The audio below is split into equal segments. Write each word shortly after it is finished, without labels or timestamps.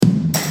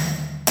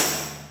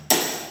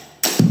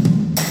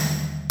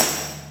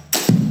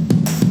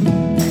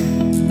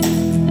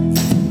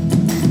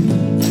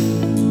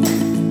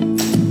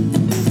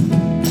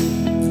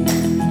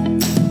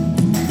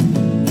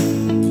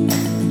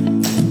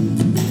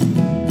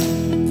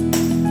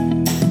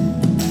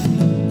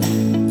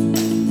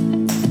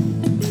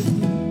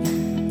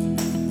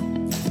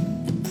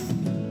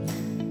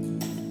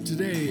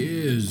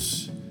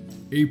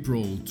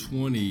April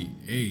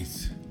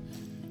 28th.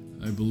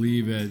 I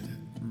believe at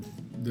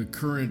the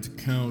current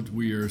count,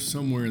 we are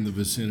somewhere in the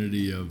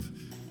vicinity of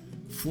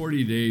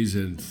 40 days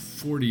and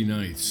 40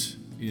 nights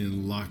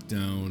in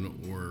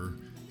lockdown or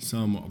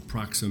some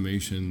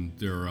approximation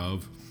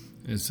thereof.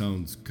 It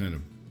sounds kind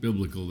of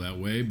biblical that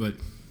way, but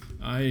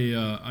I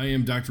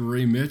am Dr.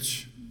 Ray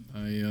Mitch.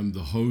 I am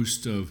the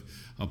host of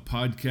a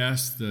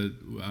podcast that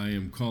I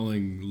am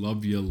calling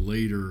Love Ya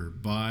Later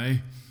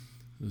By,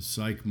 the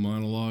Psych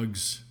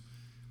Monologues.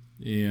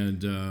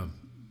 And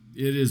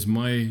it is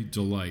my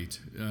delight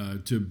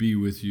to be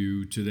with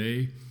you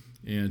today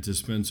and to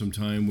spend some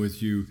time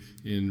with you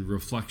in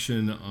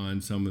reflection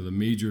on some of the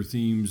major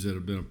themes that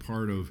have been a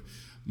part of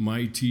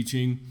my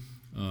teaching.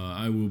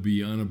 I will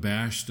be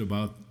unabashed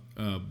about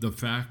the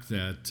fact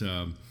that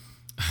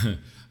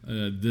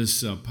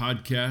this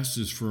podcast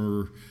is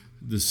for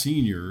the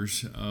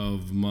seniors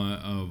of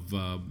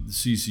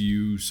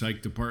CCU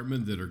Psych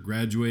Department that are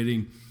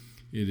graduating.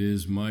 It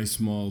is my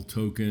small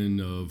token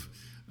of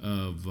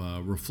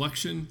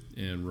reflection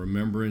and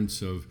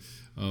remembrance of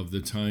the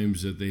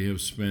times that they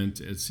have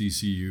spent at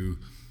CCU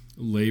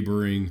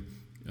laboring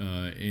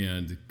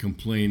and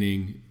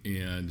complaining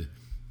and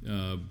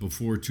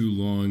before too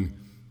long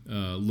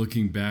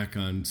looking back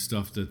on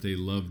stuff that they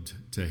loved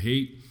to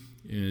hate,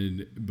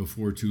 and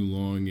before too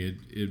long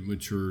it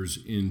matures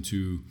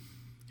into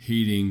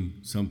hating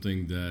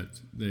something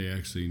that they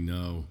actually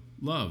now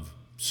love.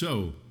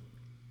 So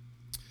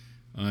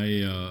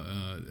I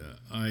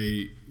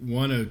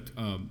want to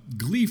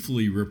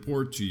gleefully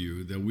report to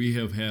you that we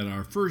have had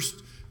our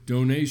first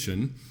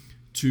donation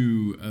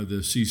to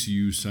the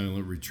CCU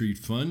Silent Retreat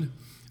Fund.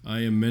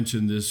 I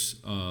mentioned this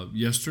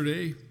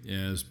yesterday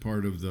as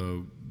part of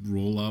the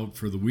rollout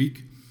for the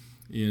week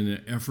in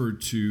an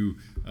effort to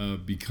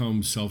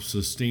become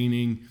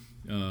self-sustaining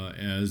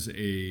as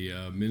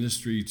a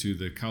ministry to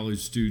the college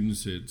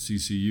students at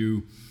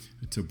CCU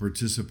to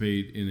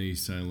participate in a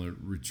silent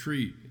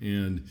retreat.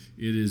 And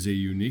it is a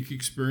unique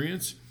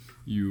experience.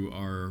 You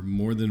are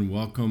more than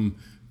welcome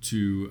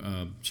to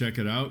check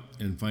it out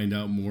and find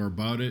out more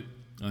about it.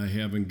 I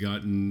haven't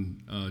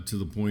gotten to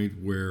the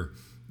point where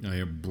I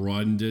have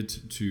broadened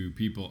it to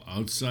people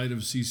outside of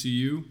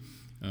CCU.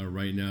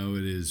 Right now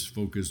it is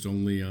focused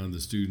only on the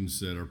students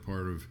that are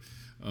part of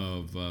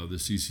the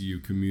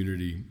CCU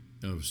community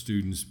of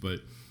students,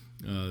 but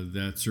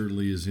that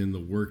certainly is in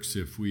the works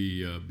if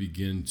we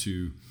begin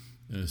to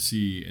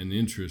see an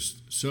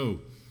interest.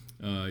 So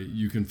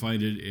you can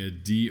find it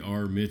at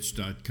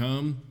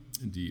drmitsch.com,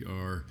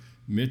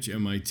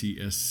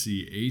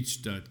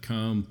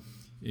 drmitsch.com,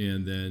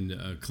 and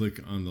then click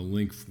on the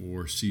link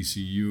for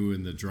CCU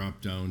and the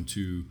drop down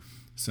to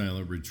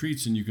Silent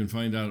Retreats, and you can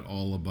find out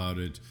all about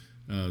it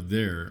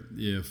there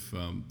if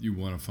you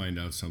want to find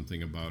out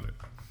something about it.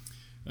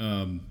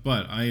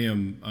 But I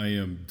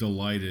am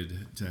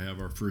delighted to have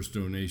our first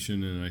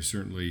donation, and I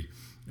certainly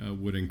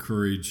would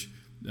encourage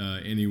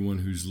anyone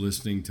who's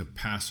listening to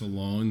pass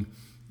along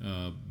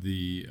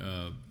the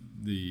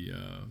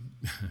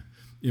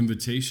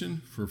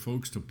invitation for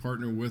folks to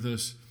partner with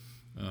us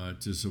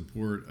to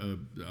support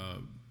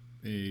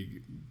a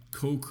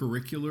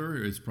co-curricular.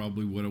 It's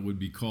probably what it would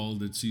be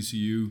called at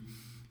CCU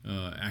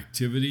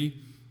activity.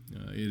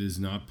 It is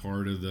not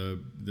part of the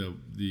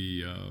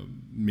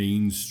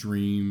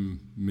mainstream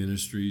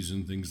ministries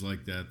and things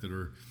like that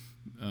are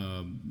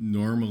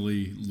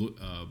normally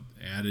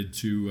added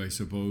to, I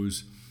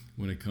suppose,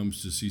 when it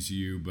comes to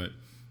CCU. But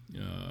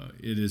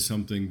it is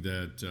something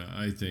that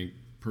I think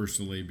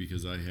personally,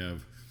 because I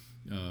have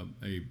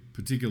a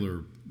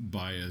particular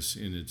bias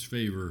in its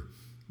favor,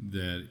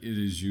 that it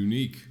is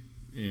unique,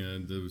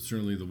 and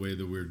certainly the way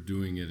that we're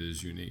doing it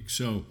is unique.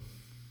 So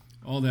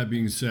all that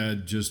being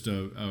said, just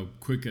a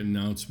quick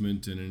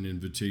announcement and an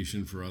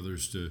invitation for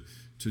others to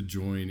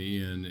join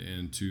in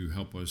and to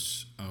help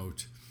us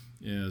out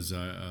as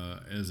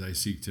I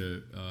seek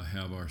to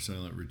have our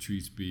silent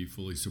retreats be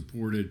fully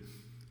supported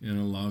and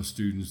allow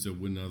students that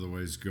wouldn't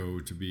otherwise go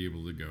to be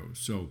able to go.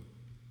 So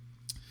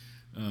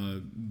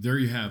there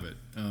you have it.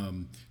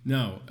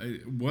 Now,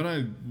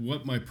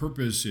 what my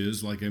purpose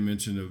is, like I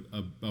mentioned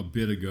a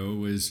bit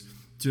ago, is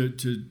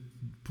to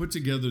put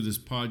together this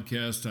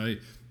podcast.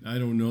 I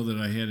don't know that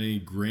I had any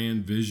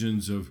grand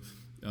visions of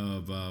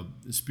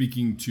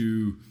speaking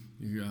to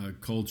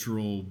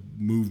cultural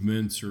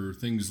movements or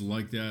things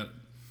like that.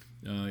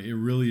 It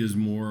really is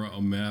more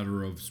a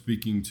matter of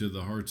speaking to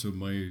the hearts of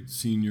my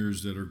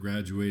seniors that are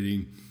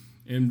graduating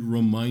and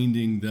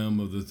reminding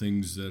them of the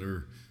things that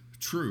are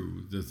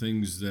true, the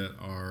things that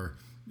are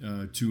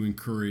to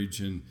encourage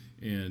and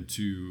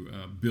to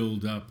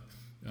build up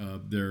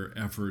their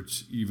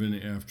efforts even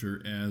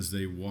as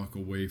they walk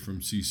away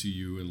from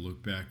CCU and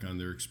look back on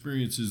their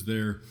experiences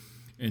there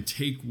and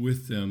take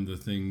with them the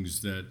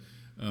things that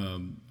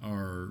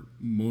are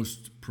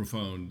most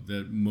profound,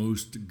 that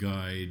most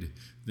guide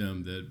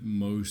them, that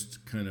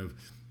most kind of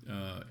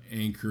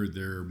anchor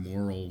their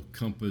moral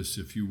compass,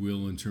 if you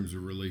will, in terms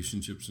of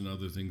relationships and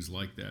other things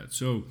like that.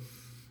 So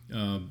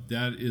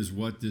that is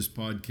what this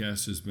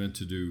podcast is meant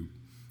to do.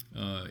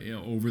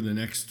 Over the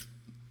next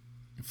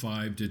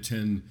 5 to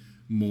 10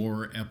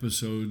 more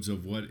episodes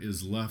of what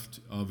is left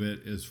of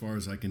it, as far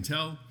as I can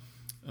tell,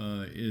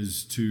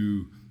 is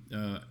to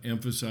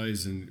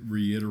emphasize and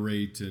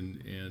reiterate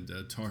and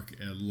talk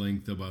at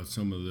length about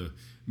some of the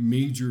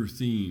major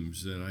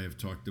themes that I have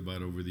talked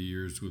about over the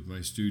years with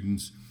my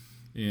students.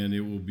 And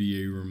it will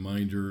be a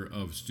reminder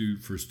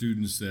for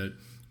students that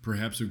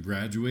perhaps have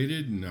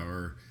graduated and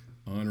are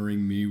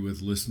honoring me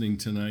with listening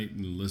tonight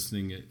and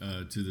listening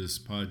to this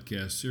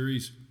podcast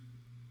series.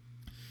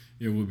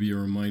 It will be a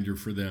reminder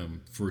for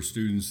them, for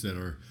students that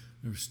are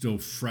still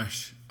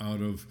fresh out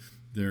of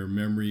their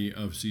memory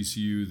of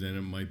CCU. Then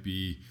it might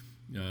be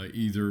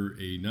either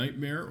a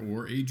nightmare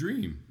or a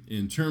dream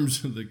in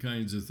terms of the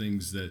kinds of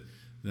things that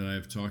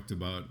I've talked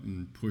about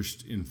and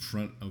pushed in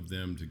front of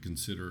them to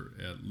consider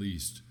at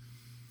least.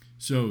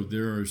 So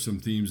there are some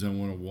themes I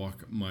want to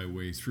walk my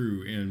way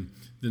through. And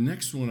the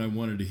next one I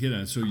wanted to hit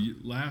on. So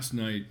last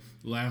night,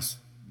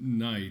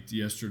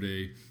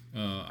 yesterday,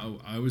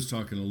 I was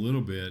talking a little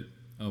bit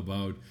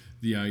about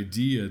the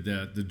idea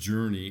that the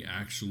journey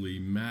actually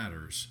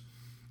matters.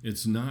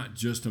 It's not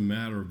just a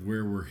matter of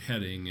where we're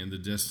heading and the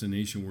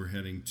destination we're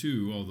heading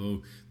to,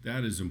 although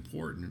that is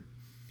important,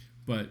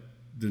 but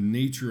the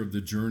nature of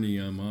the journey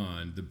I'm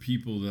on, the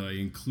people that I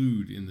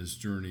include in this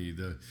journey,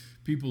 the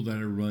people that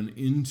I run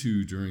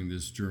into during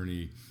this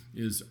journey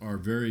are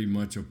very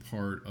much a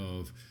part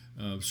of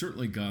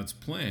certainly God's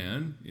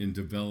plan in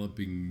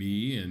developing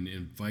me and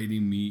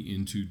inviting me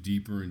into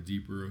deeper and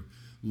deeper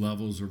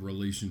levels of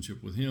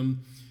relationship with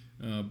Him.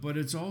 But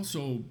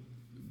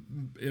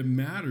it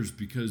matters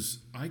because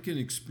I can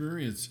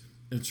experience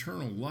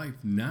eternal life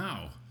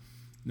now.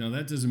 Now,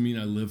 that doesn't mean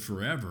I live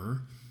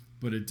forever,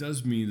 but it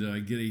does mean that I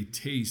get a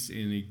taste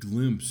and a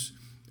glimpse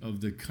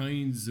of the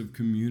kinds of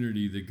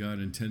community that God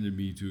intended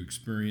me to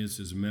experience.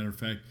 As a matter of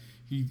fact,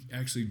 He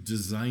actually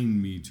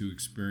designed me to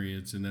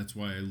experience, and that's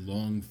why I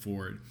long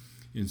for it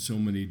in so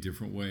many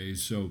different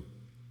ways. So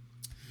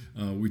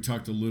we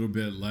talked a little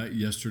bit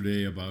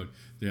yesterday about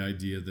the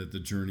idea that the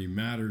journey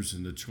matters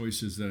and the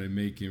choices that I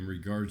make in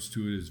regards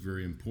to it is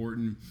very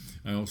important.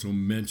 I also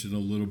mentioned a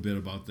little bit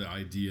about the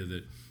idea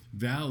that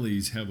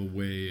valleys have a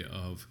way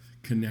of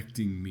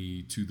connecting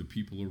me to the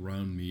people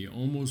around me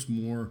almost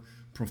more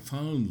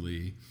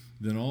profoundly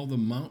than all the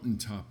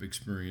mountaintop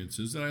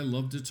experiences that I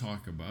love to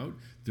talk about.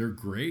 They're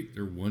great,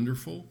 they're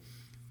wonderful,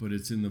 but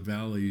it's in the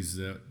valleys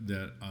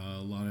that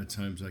a lot of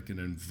times I can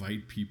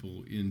invite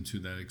people into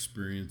that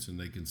experience and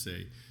they can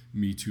say,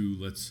 me too,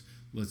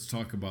 let's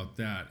talk about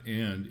that.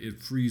 And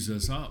it frees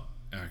us up,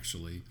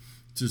 actually,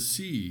 to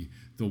see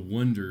the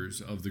wonders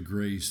of the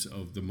grace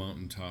of the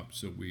mountaintops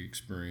that we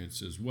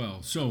experience as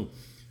well. So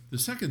the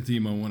second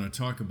theme I want to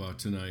talk about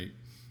tonight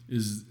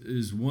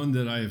is one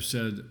that I have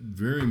said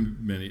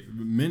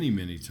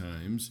many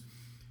times,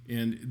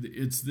 and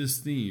it's this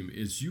theme.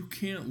 It's you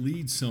can't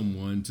lead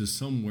someone to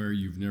somewhere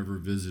you've never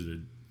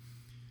visited.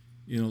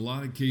 In a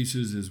lot of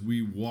cases, as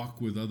we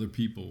walk with other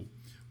people,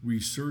 we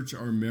search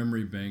our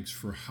memory banks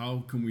for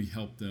how can we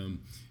help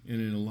them, and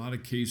in a lot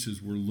of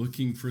cases, we're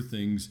looking for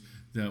things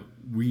that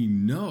we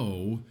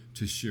know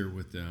to share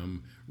with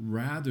them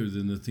rather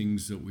than the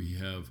things that we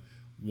have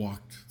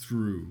walked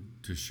through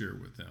to share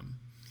with them.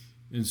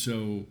 And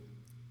so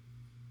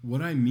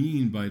what I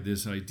mean by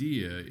this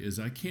idea is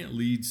I can't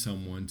lead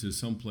someone to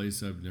some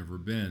place I've never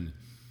been.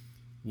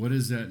 What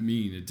does that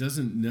mean? It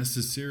doesn't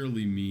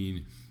necessarily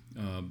mean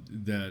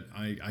that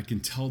I can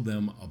tell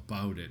them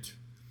about it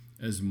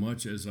as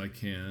much as I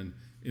can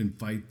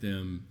invite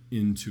them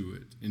into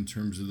it in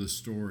terms of the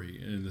story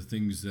and the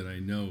things that I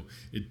know.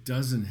 It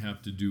doesn't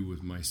have to do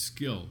with my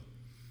skill.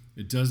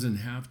 It doesn't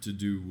have to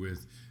do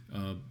with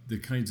the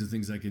kinds of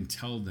things I can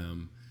tell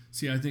them.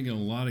 See, I think in a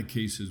lot of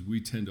cases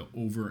we tend to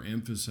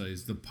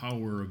overemphasize the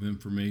power of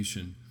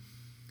information.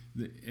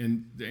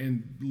 And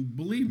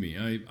believe me,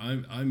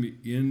 I'm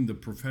in the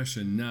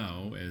profession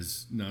now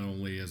as not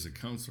only as a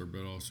counselor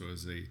but also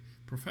as a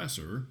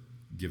professor,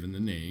 given the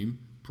name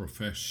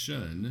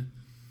profession.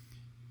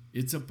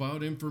 It's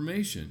about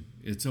information.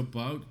 It's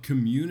about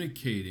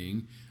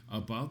communicating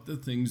about the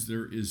things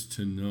there is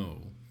to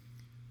know.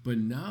 But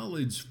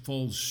knowledge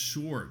falls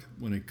short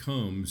when it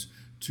comes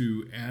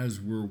to as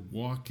we're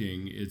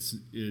walking.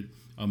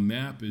 A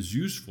map is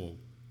useful,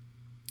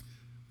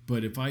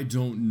 but if I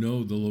don't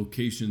know the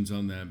locations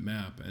on that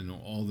map and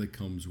all that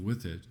comes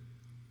with it,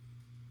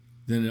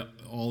 then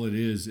all it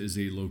is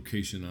a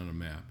location on a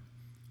map,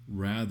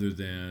 rather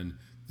than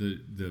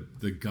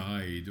the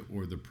guide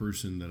or the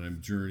person that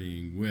I'm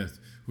journeying with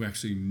who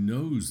actually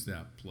knows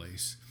that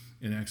place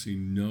and actually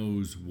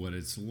knows what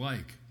it's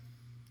like.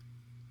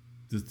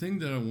 The thing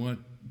that I want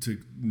to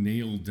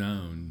nail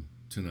down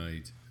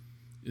tonight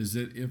is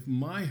that if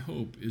my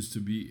hope is to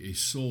be a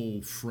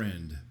soul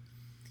friend,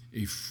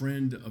 a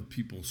friend of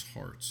people's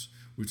hearts,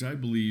 which I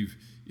believe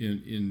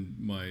in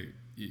my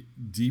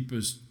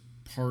deepest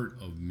part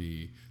of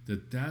me,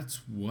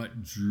 that's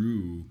what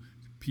drew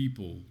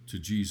people to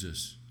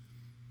Jesus,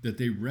 that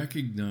they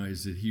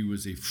recognized that He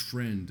was a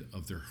friend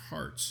of their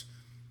hearts,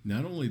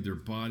 not only their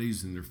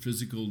bodies and their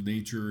physical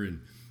nature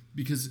and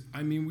Because,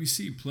 I mean, we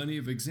see plenty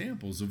of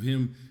examples of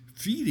him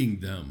feeding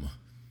them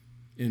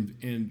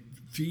and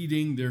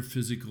feeding their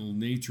physical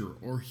nature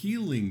or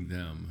healing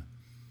them.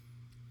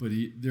 But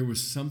there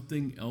was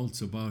something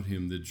else about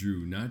him that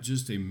drew, not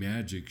just a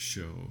magic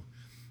show,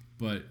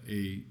 but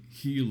a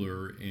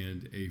healer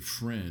and a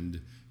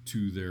friend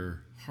to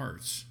their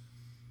hearts.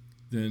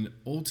 Then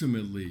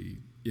ultimately,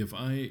 if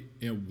I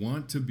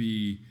want to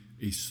be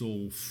a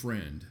soul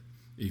friend,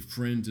 a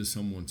friend to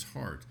someone's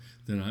heart,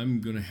 then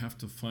I'm going to have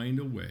to find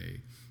a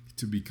way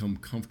to become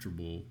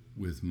comfortable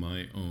with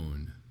my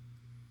own.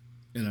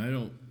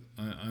 And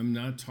I'm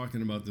not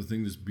talking about the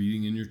thing that's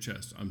beating in your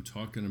chest. I'm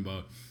talking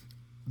about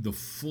the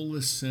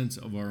fullest sense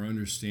of our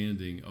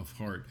understanding of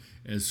heart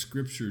as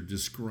Scripture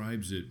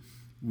describes it,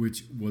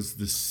 which was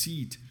the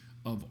seat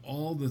of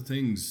all the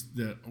things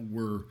that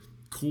were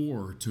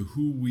core to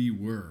who we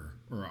were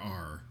or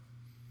are.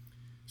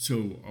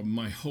 So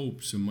my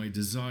hopes and my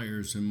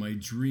desires and my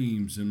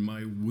dreams and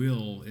my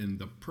will and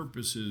the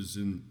purposes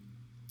and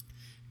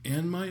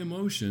my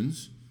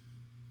emotions,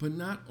 but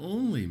not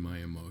only my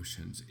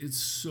emotions. It's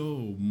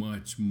so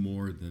much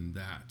more than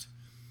that.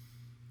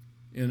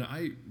 And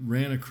I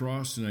ran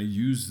across and I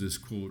use this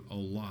quote a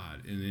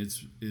lot, and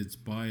it's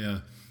by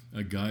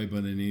a guy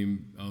by the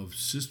name of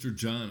Sister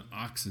John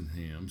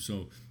Oxenham.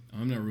 So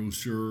I'm not real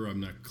sure. I'm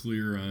not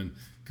clear on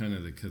kind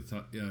of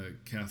the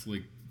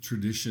Catholic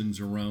traditions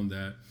around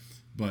that.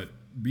 But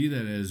be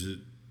that as it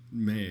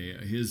may,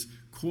 his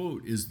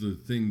quote is the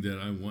thing that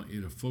I want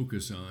you to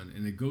focus on.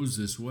 And it goes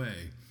this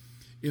way.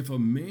 If a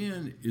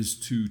man is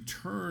to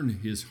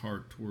turn his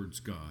heart towards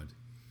God,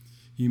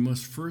 he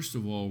must first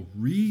of all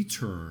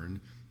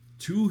return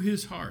to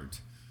his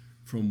heart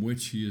from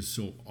which he is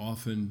so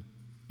often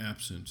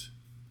absent.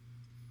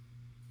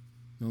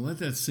 Now let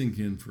that sink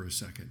in for a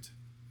second.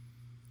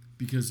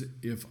 Because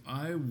if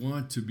I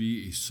want to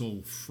be a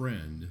soul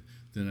friend,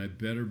 then I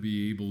better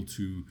be able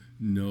to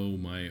know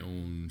my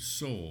own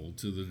soul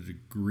to the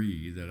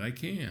degree that I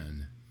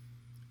can.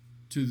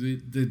 To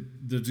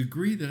the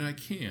degree that I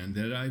can,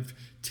 that I've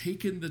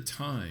taken the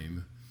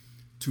time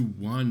to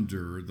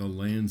wander the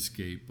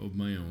landscape of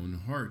my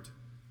own heart,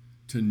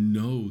 to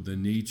know the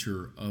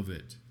nature of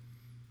it.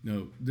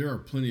 Now, there are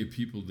plenty of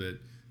people that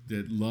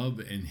love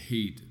and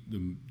hate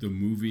the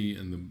movie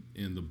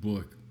and the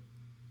book,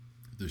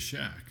 The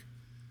Shack.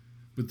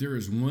 But there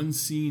is one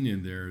scene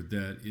in there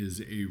that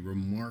is a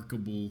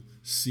remarkable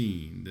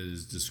scene that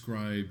is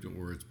described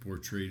or it's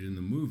portrayed in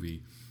the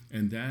movie,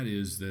 and that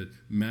is that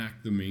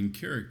Mac, the main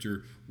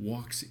character,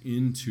 walks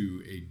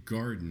into a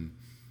garden,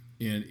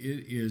 and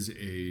it is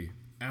a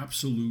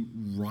absolute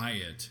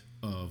riot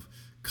of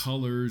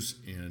colors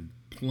and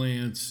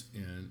plants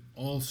and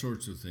all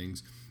sorts of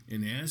things.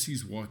 And as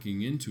he's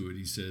walking into it,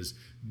 he says,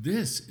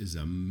 "This is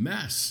a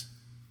mess."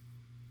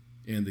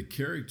 And the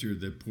character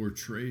that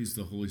portrays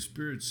the Holy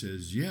Spirit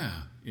says,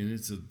 "Yeah, and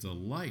it's a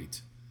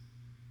delight.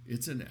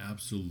 It's an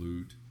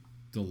absolute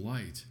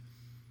delight."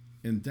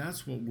 And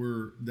that's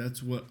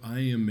what I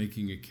am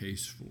making a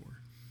case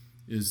for,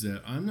 is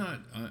that I'm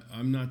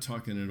not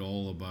talking at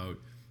all about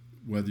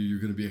whether you're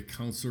going to be a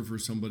counselor for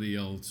somebody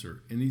else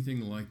or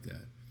anything like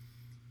that.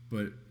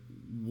 But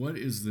what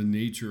is the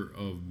nature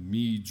of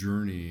me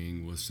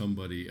journeying with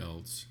somebody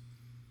else?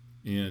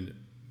 And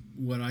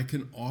what I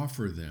can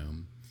offer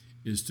them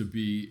is to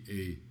be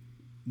a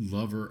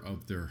lover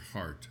of their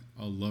heart,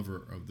 a lover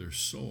of their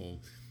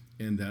soul.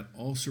 And that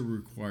also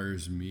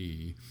requires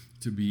me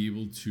to be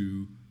able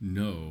to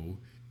know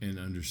and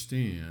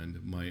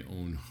understand my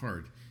own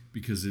heart,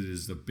 because it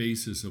is the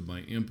basis of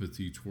my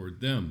empathy toward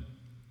them.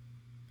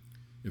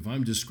 If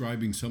I'm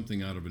describing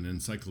something out of an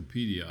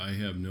encyclopedia, I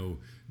have no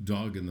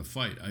dog in the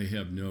fight. I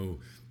have no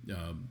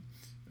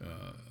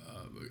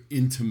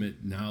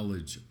intimate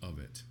knowledge of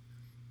it.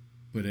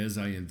 But as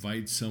I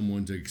invite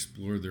someone to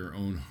explore their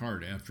own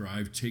heart, after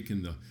I've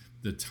taken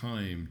the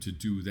time to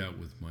do that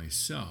with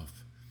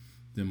myself,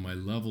 then my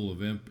level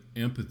of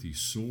empathy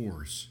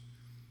soars,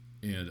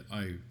 and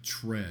I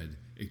tread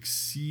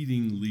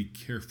exceedingly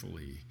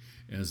carefully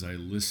as I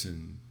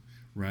listen,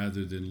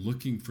 rather than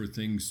looking for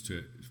things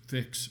to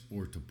fix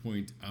or to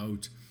point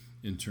out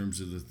in terms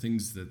of the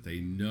things that they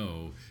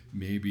know.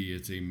 Maybe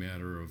it's a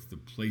matter of the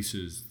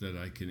places that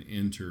I can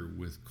enter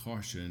with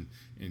caution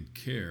and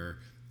care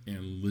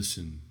and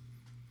listen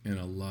and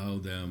allow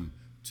them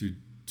to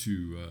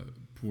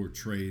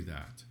portray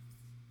that.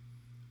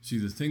 See,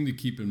 the thing to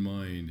keep in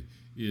mind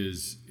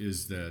is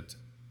that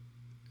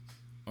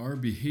our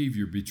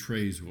behavior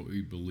betrays what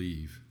we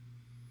believe.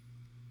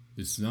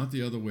 It's not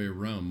the other way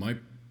around. My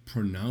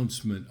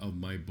pronouncement of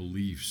my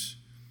beliefs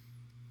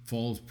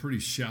falls pretty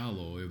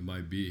shallow if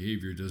my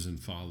behavior doesn't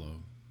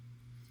follow.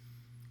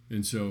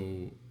 And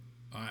so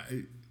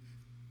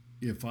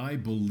if I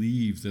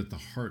believe that the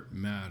heart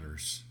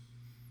matters,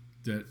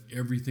 that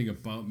everything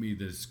about me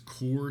that's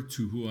core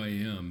to who I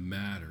am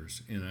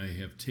matters, and I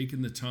have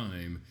taken the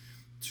time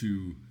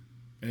to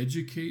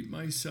educate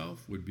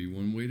myself, would be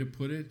one way to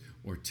put it,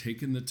 or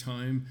taken the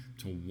time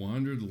to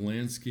wander the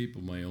landscape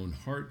of my own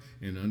heart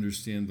and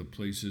understand the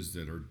places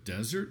that are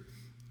desert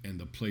and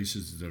the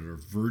places that are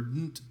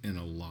verdant and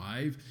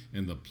alive,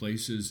 and the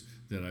places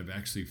that I've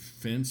actually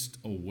fenced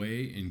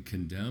away and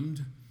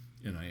condemned,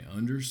 and I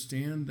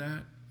understand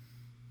that,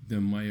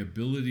 then my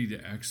ability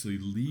to actually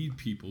lead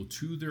people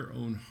to their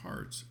own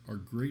hearts are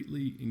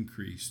greatly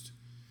increased,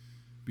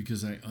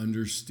 because I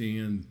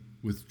understand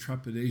with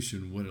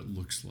trepidation what it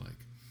looks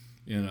like.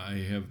 And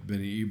I have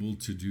been able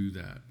to do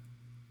that.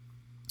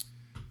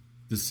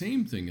 The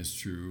same thing is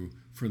true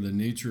for the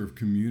nature of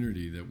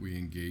community that we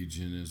engage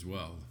in as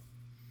well.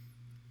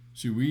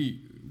 See,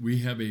 we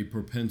have a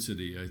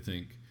propensity, I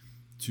think,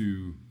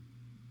 to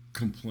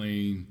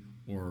complain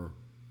or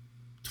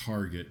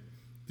target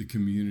the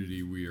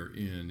community we are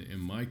in.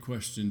 And my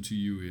question to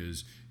you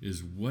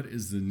is what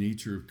is the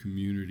nature of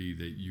community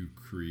that you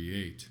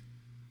create?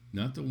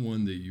 Not the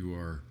one that you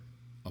are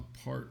a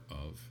part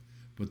of,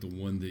 but the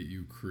one that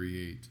you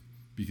create.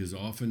 Because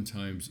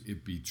oftentimes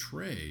it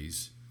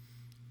betrays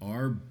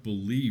our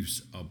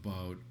beliefs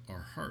about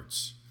our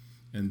hearts.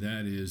 And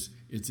that is,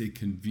 it's a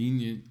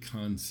convenient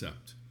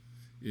concept.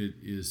 It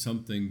is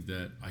something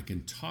that I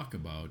can talk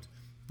about,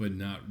 but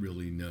not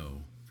really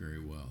know very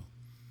well.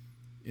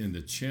 And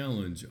the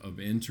challenge of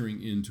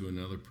entering into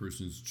another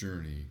person's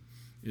journey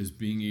is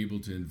being able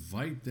to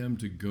invite them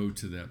to go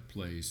to that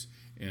place.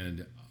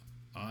 And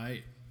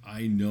I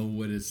know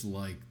what it's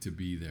like to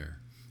be there.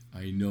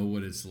 I know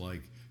what it's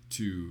like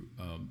to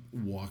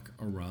walk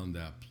around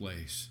that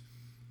place.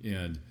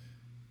 And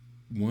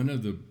one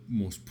of the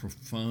most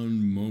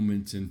profound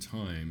moments in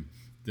time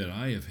that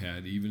I have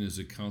had, even as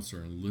a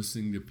counselor, and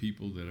listening to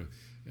people that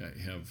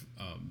have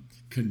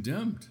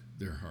condemned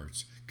their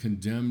hearts,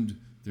 condemned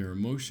their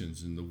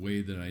emotions. And the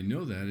way that I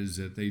know that is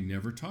that they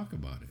never talk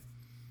about it.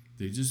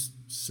 They just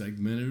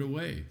segment it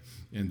away.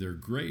 And they're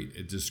great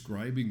at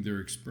describing their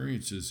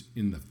experiences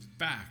in the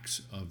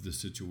facts of the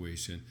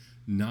situation,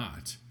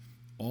 not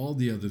all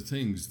the other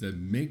things that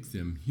make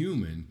them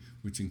human,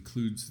 which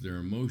includes their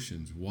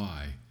emotions.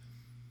 Why?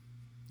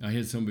 I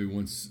had somebody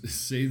once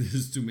say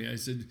this to me. I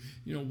said,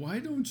 why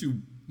don't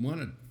you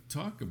want to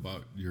talk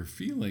about your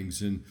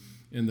feelings? And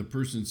the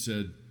person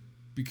said,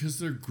 because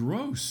they're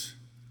gross.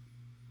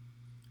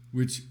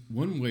 Which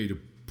one way to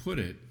put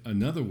it,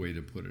 another way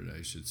to put it,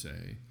 I should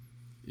say,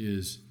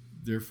 is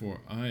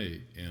therefore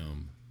I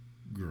am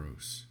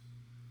gross.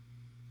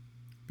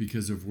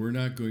 Because if we're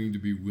not going to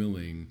be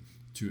willing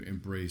to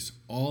embrace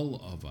all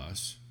of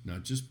us,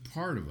 not just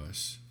part of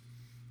us,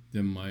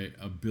 then my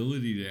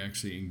ability to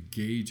actually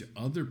engage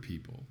other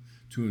people,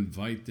 to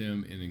invite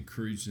them and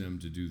encourage them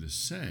to do the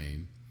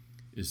same,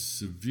 is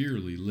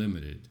severely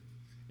limited.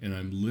 And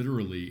I'm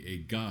literally a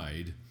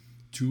guide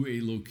to a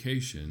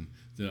location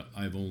that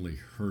I've only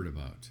heard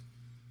about,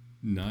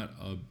 not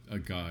a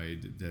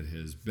guide that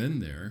has been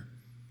there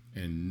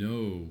and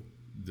know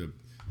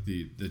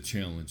the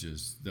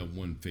challenges that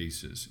one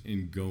faces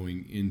in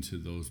going into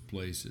those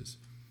places.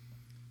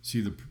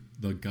 See,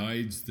 the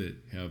guides that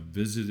have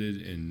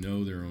visited and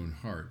know their own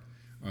heart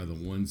are the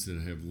ones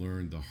that have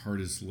learned the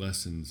hardest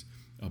lessons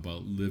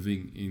about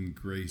living in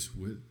grace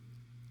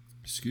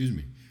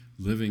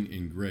living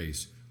in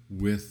grace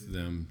with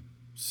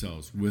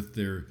themselves, with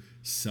their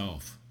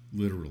self,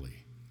 literally.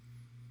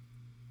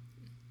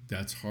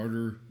 That's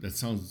harder.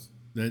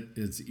 That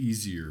it's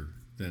easier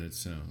than it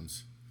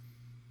sounds.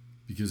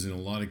 Because in a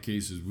lot of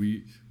cases,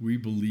 we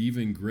believe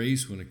in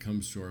grace when it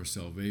comes to our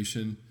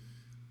salvation,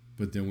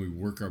 but then we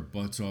work our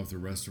butts off the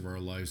rest of our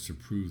lives to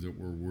prove that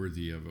we're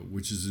worthy of it,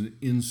 which is an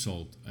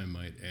insult, I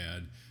might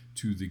add,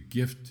 to the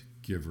gift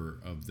giver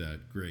of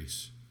that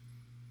grace.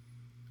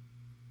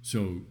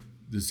 So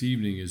this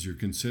evening, as you're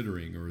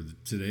considering, or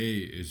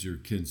today as you're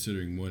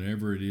considering,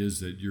 whatever it is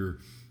that you're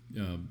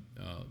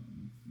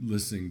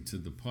listening to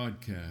the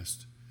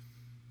podcast,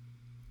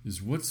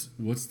 is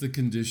what's the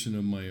condition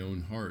of my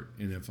own heart?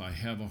 And if I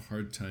have a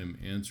hard time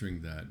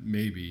answering that,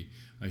 maybe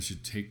I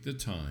should take the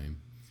time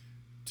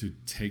to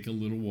take a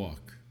little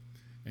walk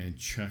and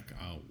check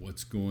out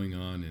what's going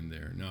on in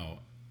there. Now,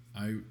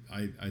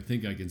 I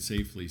think I can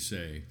safely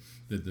say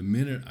that the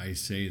minute I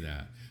say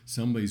that,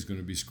 somebody's going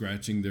to be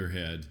scratching their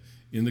head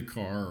in the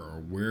car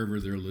or wherever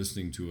they're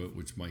listening to it,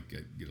 which might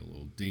get a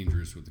little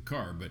dangerous with the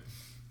car,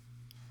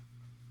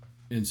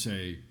 and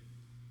say,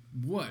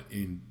 what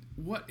in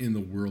the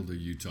world are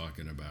you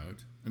talking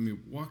about? I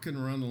mean, walking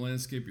around the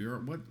landscape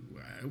yard,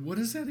 what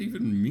does that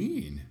even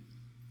mean?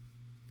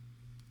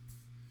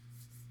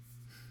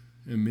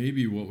 And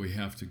maybe what we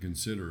have to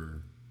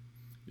consider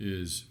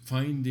is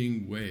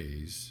finding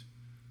ways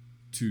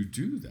to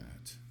do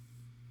that.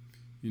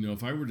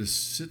 If I were to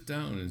sit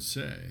down and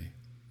say,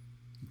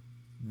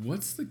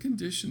 what's the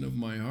condition of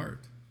my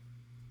heart?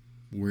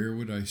 Where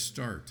would I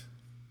start?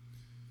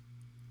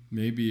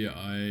 Maybe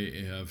I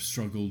have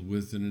struggled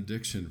with an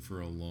addiction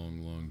for a long,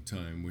 long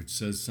time, which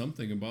says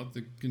something about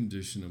the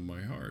condition of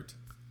my heart.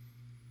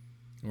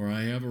 Or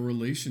I have a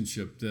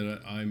relationship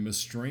that I'm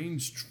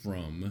estranged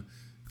from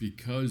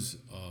because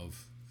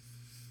of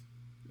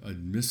a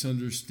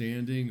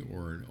misunderstanding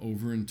or an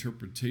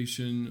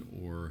overinterpretation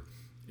or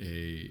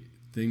a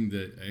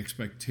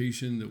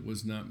expectation that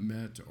was not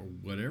met or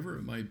whatever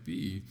it might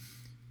be.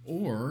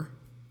 Or,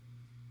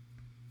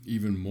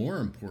 even more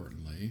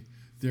importantly,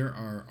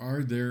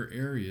 are there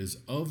areas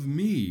of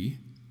me,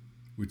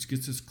 which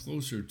gets us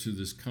closer to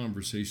this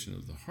conversation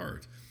of the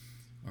heart?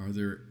 Are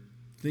there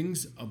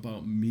things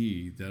about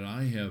me that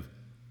I have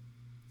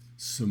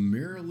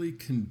summarily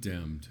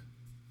condemned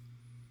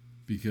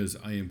because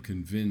I am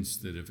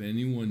convinced that if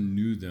anyone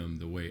knew them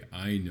the way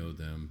I know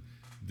them,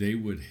 they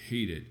would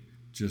hate it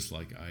just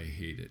like I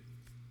hate it?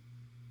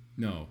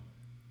 No,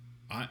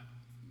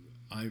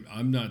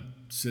 I'm not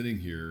sitting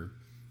here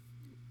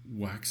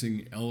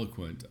waxing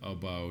eloquent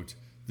about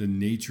the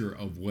nature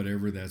of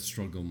whatever that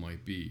struggle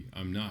might be.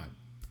 I'm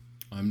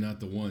not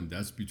the one.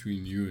 That's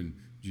between you and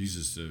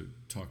Jesus to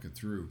talk it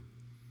through.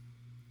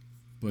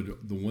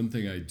 But the one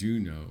thing I do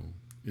know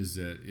is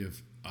that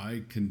if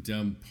I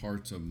condemn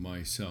parts of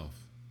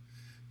myself,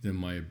 then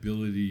my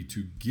ability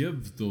to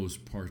give those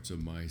parts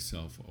of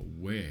myself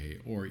away,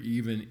 or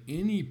even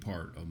any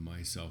part of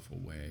myself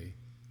away,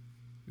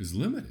 is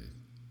limited.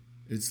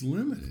 It's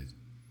limited.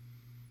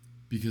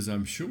 Because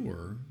I'm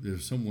sure that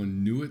if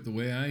someone knew it the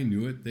way I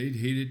knew it, they'd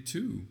hate it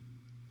too.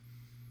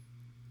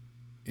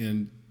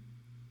 And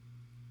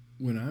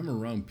when I'm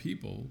around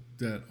people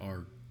that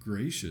are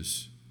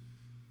gracious,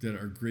 that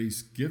are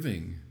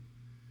grace-giving,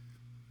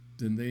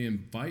 then they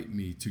invite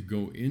me to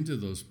go into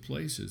those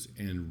places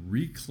and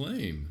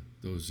reclaim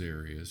those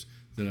areas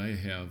that I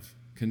have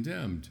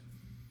condemned.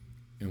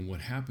 And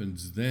what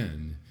happens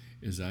then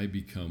is I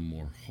become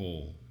more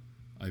whole.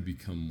 I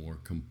become more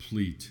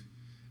complete.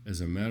 As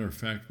a matter of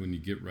fact, when you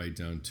get right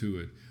down to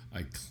it,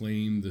 I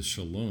claim the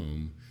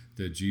shalom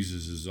that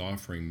Jesus is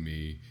offering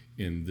me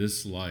in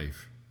this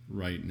life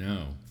right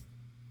now.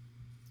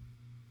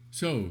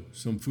 So,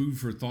 some food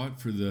for thought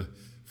for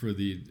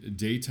the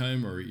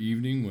daytime or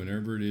evening,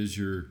 whenever it is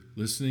you're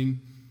listening.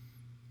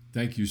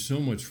 Thank you so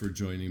much for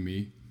joining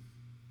me.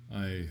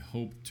 I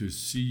hope to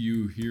see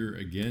you here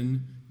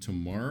again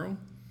tomorrow.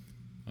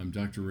 I'm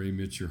Dr. Ray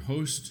Mitch, your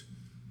host.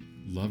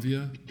 Love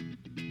ya.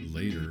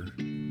 Later.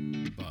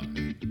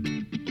 Bye.